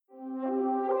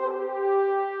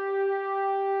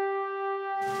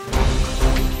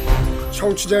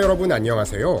청취자 여러분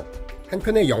안녕하세요. 한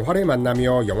편의 영화를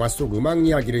만나며 영화 속 음악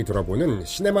이야기를 들어보는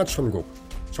시네마천국.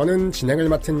 저는 진행을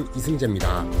맡은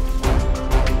이승재입니다.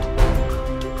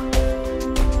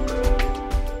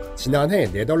 지난해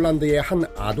네덜란드의 한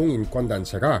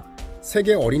아동인권단체가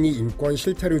세계 어린이 인권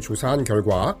실태를 조사한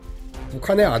결과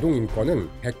북한의 아동인권은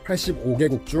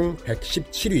 185개국 중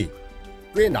 117위,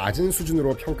 꽤 낮은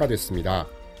수준으로 평가됐습니다.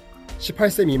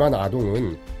 18세 미만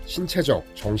아동은 신체적,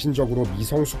 정신적으로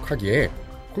미성숙하기에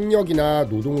폭력이나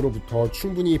노동으로부터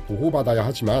충분히 보호받아야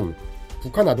하지만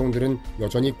북한 아동들은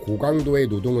여전히 고강도의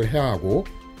노동을 해야 하고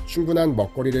충분한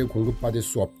먹거리를 공급받을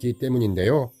수 없기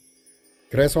때문인데요.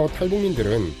 그래서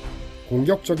탈북민들은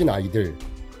공격적인 아이들,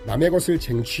 남의 것을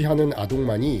쟁취하는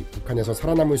아동만이 북한에서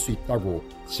살아남을 수 있다고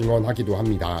증언하기도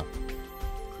합니다.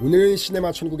 오늘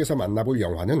시네마 천국에서 만나볼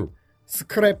영화는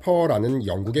스크래퍼라는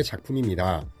영국의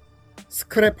작품입니다.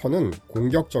 스크래퍼는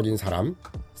공격적인 사람,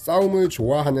 싸움을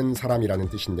좋아하는 사람이라는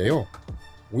뜻인데요.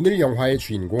 오늘 영화의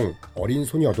주인공 어린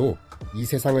소녀도 이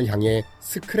세상을 향해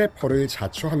스크래퍼를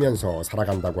자처하면서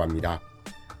살아간다고 합니다.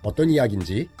 어떤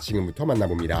이야기인지 지금부터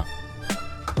만나봅니다.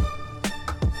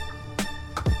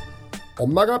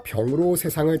 엄마가 병으로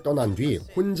세상을 떠난 뒤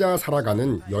혼자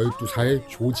살아가는 12살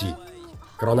조지.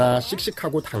 그러나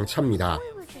씩씩하고 당찹니다.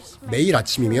 매일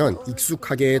아침이면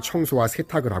익숙하게 청소와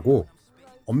세탁을 하고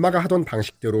엄마가 하던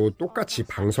방식대로 똑같이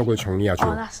방석을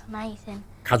정리하죠.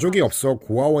 가족이 없어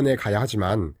고아원에 가야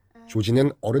하지만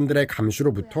조지는 어른들의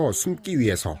감시로부터 숨기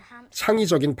위해서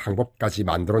창의적인 방법까지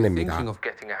만들어냅니다.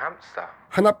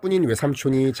 하나뿐인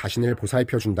외삼촌이 자신을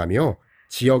보살펴준다며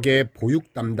지역의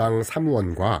보육 담당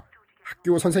사무원과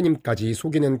학교 선생님까지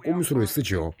속이는 꼼수를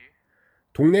쓰죠.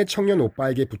 동네 청년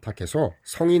오빠에게 부탁해서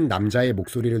성인 남자의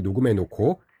목소리를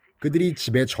녹음해놓고 그들이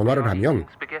집에 전화를 하면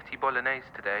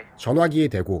전화기에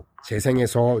대고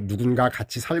재생해서 누군가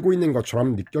같이 살고 있는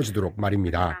것처럼 느껴지도록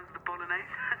말입니다.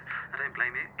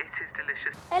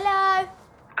 Hello. How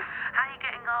are you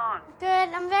getting on?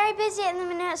 Good. I'm very busy at the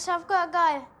minute, so I've got to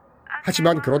go.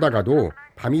 하지만 그러다가도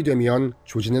밤이 되면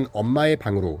조지는 엄마의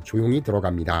방으로 조용히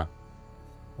들어갑니다.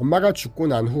 엄마가 죽고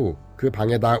난 후 그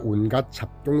방에다 온갖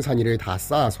잡동사니를 다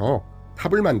쌓아서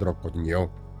탑을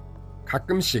만들었거든요.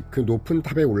 가끔씩 그 높은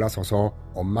탑에 올라서서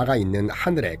엄마가 있는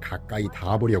하늘에 가까이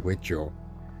닿아보려고 했죠.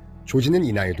 조지는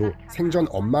이날도 생전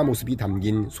엄마 모습이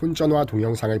담긴 손전화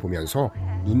동영상을 보면서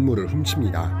눈물을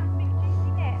훔칩니다.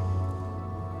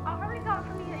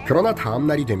 그러나 다음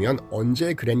날이 되면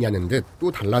언제 그랬냐는 듯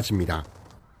또 달라집니다.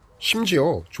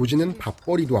 심지어 조지는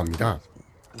밥벌이도 합니다.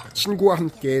 친구와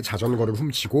함께 자전거를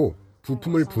훔치고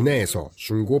부품을 분해해서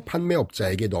중고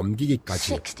판매업자에게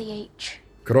넘기기까지.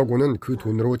 그러고는 그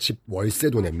돈으로 집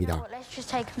월세도 냅니다.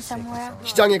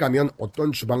 시장에 가면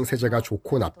어떤 주방 세제가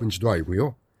좋고 나쁜지도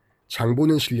알고요. 장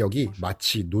보는 실력이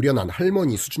마치 노련한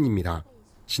할머니 수준입니다.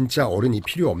 진짜 어른이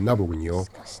필요 없나 보군요.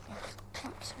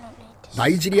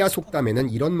 나이지리아 속담에는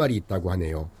이런 말이 있다고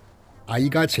하네요.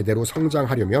 아이가 제대로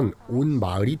성장하려면 온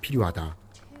마을이 필요하다.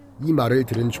 이 말을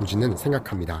들은 조지는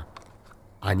생각합니다.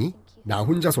 아니, 나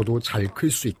혼자서도 잘 클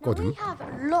수 있거든.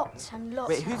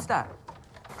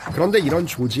 그런데 이런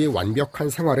조지의 완벽한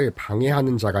생활을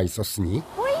방해하는 자가 있었으니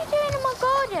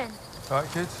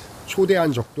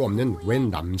초대한 적도 없는 웬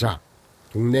남자,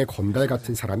 동네 건달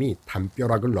같은 사람이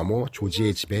담벼락을 넘어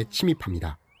조지의 집에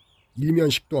침입합니다.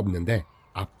 일면식도 없는데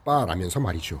아빠라면서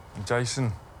말이죠.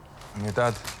 Jason, I'm your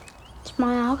dad. It's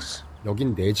my house.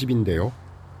 여긴 내 집인데요.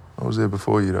 I was there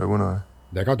before you, though, wasn't I?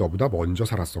 내가 너보다 먼저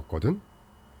살았었거든.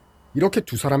 이렇게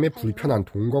두 사람의 불편한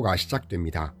동거가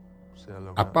시작됩니다.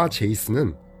 아빠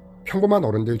제이슨은 평범한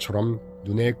어른들처럼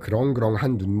눈에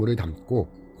그렁그렁한 눈물을 담고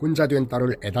혼자 된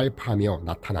딸을 애달파하며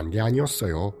나타난 게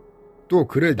아니었어요. 또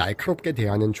그를 날카롭게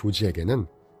대하는 조지에게는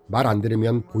말 안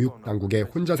들으면 보육당국에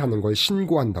혼자 사는 걸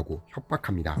신고한다고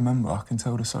협박합니다. Remember, I can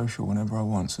tell the social whenever I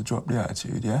want, so drop the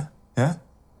attitude, yeah? Yeah?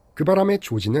 그 바람에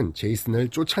조지는 제이슨을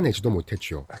쫓아내지도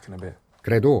못했죠. Back in a bit.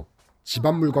 그래도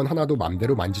집안 물건 하나도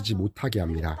맘대로 만지지 못하게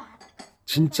합니다.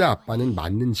 진짜 아빠는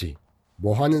맞는지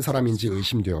뭐 하는 사람인지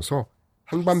의심되어서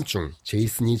한밤중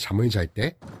제이슨이 잠을 잘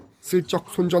때 슬쩍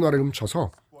손전화를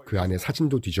훔쳐서 그 안에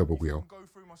사진도 뒤져보고요.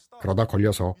 그러다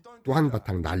걸려서 또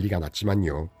한바탕 난리가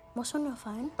났지만요. What's on your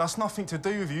phone? That's nothing to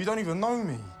do with you. You don't even know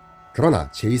me. 그러나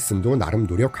제이슨도 나름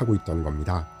노력하고 있던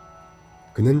겁니다.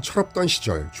 그는 철없던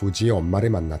시절 조지의 엄마를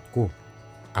만났고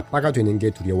아빠가 되는 게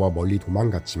두려워 멀리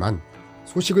도망갔지만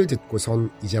소식을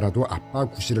듣고선 이제라도 아빠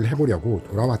구실을 해보려고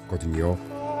돌아왔거든요.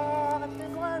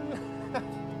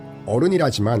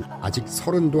 어른이라지만 아직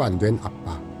 30도 안 된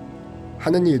아빠.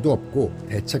 하는 일도 없고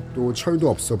대책도 철도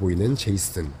없어 보이는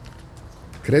제이슨.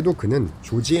 그래도 그는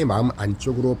조지의 마음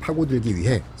안쪽으로 파고들기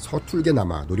위해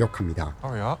서툴게나마 노력합니다.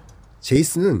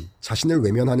 제이슨은 자신을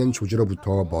외면하는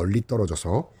조지로부터 멀리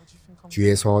떨어져서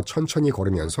뒤에서 천천히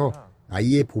걸으면서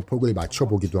아이의 보폭을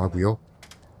맞춰보기도 하고요.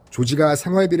 조지가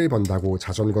생활비를 번다고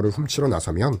자전거를 훔치러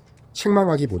나서면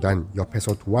책망하기보단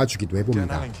옆에서 도와주기도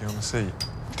해봅니다.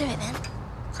 Do it then.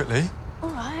 Quickly.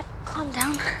 All right, calm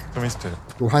down. Let me do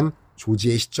it. 또한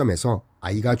조지의 시점에서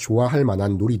아이가 좋아할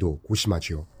만한 놀이도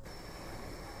고심하지요.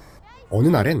 어느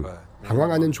날엔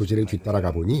당황하는 조지를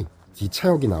뒤따라가 보니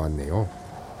기차역이 나왔네요.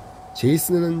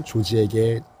 제이슨은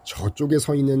조지에게 저쪽에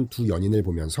서 있는 두 연인을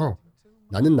보면서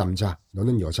나는 남자,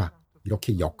 너는 여자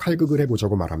이렇게 역할극을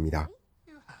해보자고 말합니다.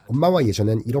 엄마와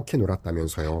예전엔 이렇게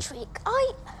놀았다면서요. Trick.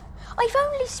 I've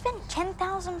only spent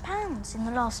 £10,000 in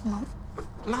the last month.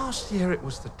 Last year it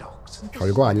was the dogs.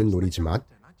 별거 아닌 놀이지만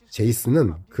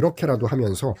제이슨은 그렇게라도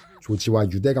하면서 조지와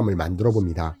유대감을 만들어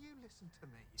봅니다.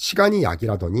 시간이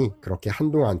약이라더니 그렇게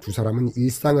한동안 두 사람은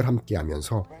일상을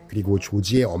함께하면서 그리고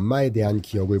조지의 엄마에 대한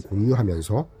기억을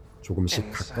공유하면서 조금씩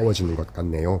가까워지는 것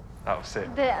같네요. That was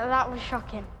sick. That was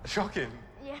shocking. Shocking.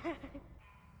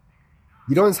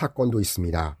 이런 사건도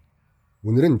있습니다.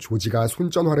 오늘은 조지가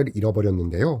손전화를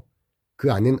잃어버렸는데요.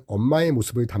 그 안엔 엄마의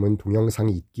모습을 담은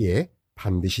동영상이 있기에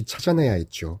반드시 찾아내야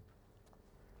했죠.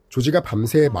 조지가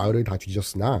밤새 마을을 다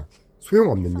뒤졌으나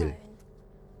소용없는 일.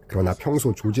 그러나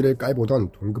평소 조지를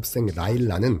깔보던 동급생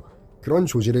라일라는 그런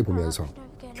조지를 보면서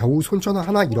겨우 손전화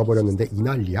하나 잃어버렸는데 이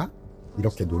난리야?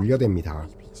 이렇게 놀려댑니다.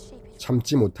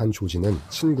 참지 못한 조지는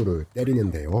친구를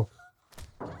때리는데요.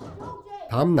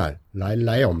 다음날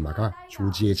라일라의 엄마가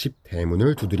조지의 집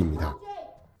대문을 두드립니다.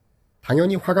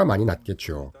 당연히 화가 많이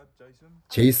났겠죠.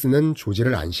 제이슨은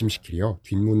조지를 안심시키려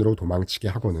뒷문으로 도망치게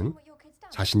하고는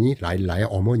자신이 라일라의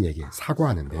어머니에게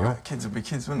사과하는데요. Kids will be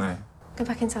kids, won't they? Go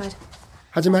back inside.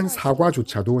 하지만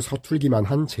사과조차도 서툴기만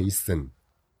한 제이슨.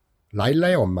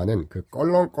 라일라의 엄마는 그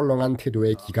껄렁껄렁한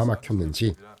태도에 기가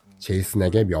막혔는지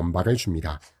제이슨에게 면박을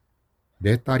줍니다.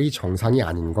 내 딸이 정상이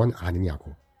아닌 건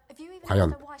아느냐고.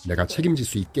 과연 내가 책임질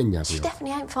수 She 있겠냐고요.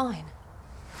 definitely ain't fine.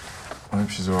 I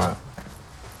hope she's alright.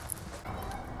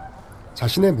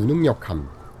 자신의 무능력함,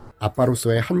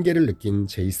 아빠로서의 한계를 느낀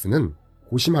제이슨은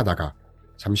고심하다가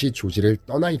잠시 조지를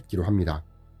떠나 있기로 합니다.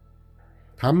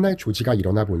 다음날 조지가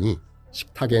일어나 보니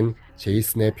식탁엔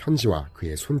제이슨의 편지와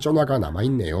그의 손전화가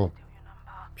남아있네요.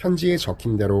 편지에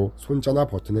적힌 대로 손전화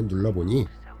버튼을 눌러보니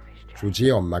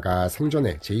조지의 엄마가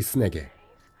생전에 제이슨에게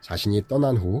자신이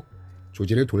떠난 후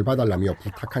조지를 돌봐달라며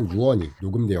부탁한 유언이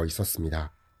녹음되어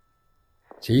있었습니다.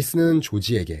 제이슨은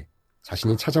조지에게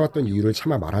자신이 찾아왔던 이유를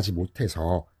차마 말하지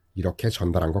못해서 이렇게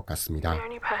전달한 것 같습니다. The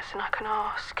only person I can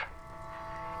ask.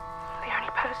 The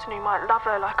only person who might love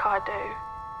her like I do.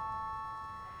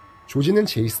 조지는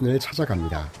제이슨을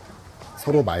찾아갑니다.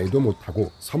 서로 말도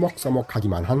못하고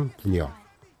서먹서먹하기만 한 부녀.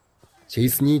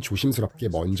 제이슨이 조심스럽게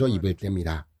먼저 입을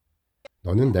뗍니다.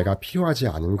 너는 내가 필요하지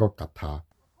않은 것 같아.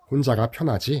 혼자가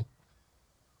편하지?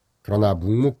 그러나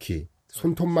묵묵히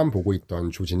손톱만 보고 있던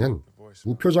조지는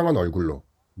무표정한 얼굴로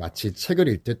마치 책을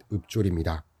읽듯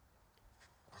읊조립니다.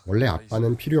 원래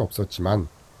아빠는 필요 없었지만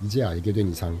이제 알게 된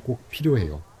이상 꼭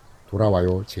필요해요.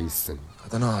 돌아와요, 제이슨. I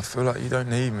don't know, I feel like you don't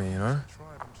need me, you know?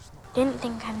 Didn't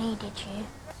think I needed you.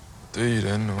 Do you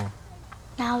then, or?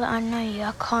 Now that I know you,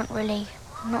 I can't really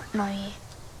not know you.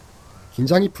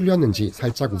 긴장이 풀렸는지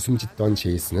살짝 웃음 짓던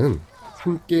제이슨은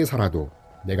함께 살아도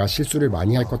내가 실수를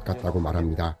많이 할 것 같다고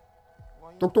말합니다.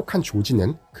 똑똑한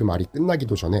조지는 그 말이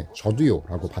끝나기도 전에 저도요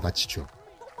라고 받아치죠.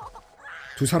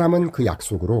 두 사람은 그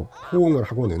약속으로 호응을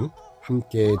하고는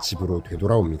함께 집으로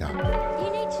되돌아옵니다. You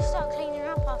need to start cleaning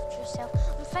up after yourself.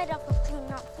 I'm fed up of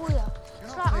cleaning up for you.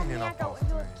 It's like I'm the adult of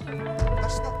your kid.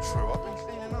 That's not true, I've been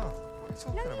cleaning up. What are you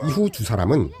talking about? 이후 두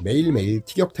사람은 매일매일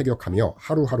티격태격하며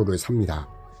하루하루를 삽니다.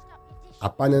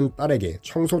 아빠는 딸에게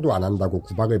청소도 안 한다고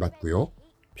구박을 받고요.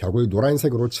 벽을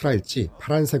노란색으로 칠할지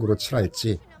파란색으로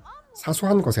칠할지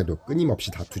사소한 것에도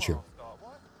끊임없이 다투죠.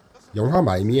 영화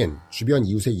말미엔 주변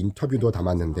이웃의 인터뷰도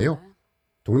담았는데요.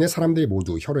 동네 사람들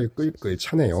모두 혀를 끌끌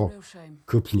차네요.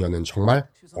 그 부녀는 정말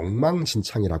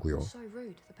엉망진창이라고요.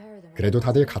 그래도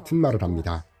다들 같은 말을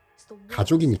합니다.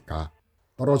 가족이니까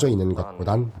떨어져 있는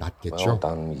것보단 낫겠죠. Well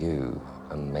done, you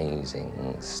amazing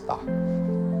star.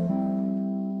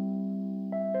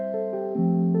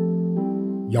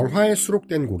 영화에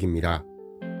수록된 곡입니다.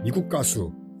 미국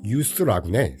가수 유스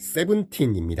라군의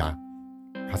세븐틴입니다.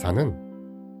 가사는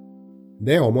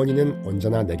내 어머니는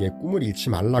언제나 내게 꿈을 잃지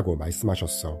말라고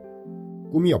말씀하셨어.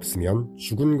 꿈이 없으면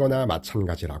죽은 거나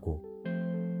마찬가지라고.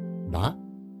 나?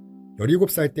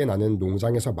 17살 때 나는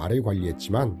농장에서 말을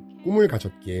관리했지만 꿈을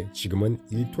가졌기에 지금은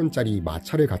 1톤짜리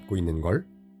마차를 갖고 있는걸?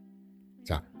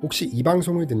 자, 혹시 이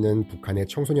방송을 듣는 북한의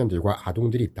청소년들과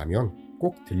아동들이 있다면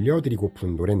꼭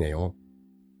들려드리고픈 노래네요.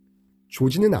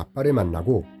 조지는 아빠를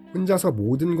만나고 혼자서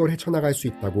모든 걸 헤쳐나갈 수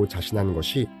있다고 자신하는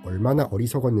것이 얼마나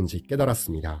어리석었는지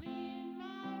깨달았습니다.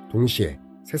 동시에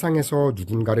세상에서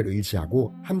누군가를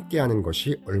의지하고 함께하는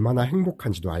것이 얼마나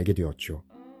행복한지도 알게 되었죠.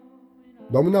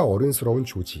 너무나 어른스러운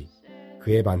조지,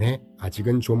 그에 반해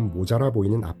아직은 좀 모자라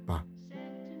보이는 아빠.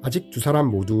 아직 두 사람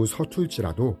모두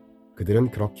서툴지라도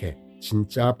그들은 그렇게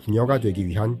진짜 부녀가 되기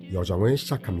위한 여정을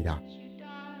시작합니다.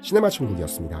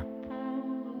 시네마천국이었습니다.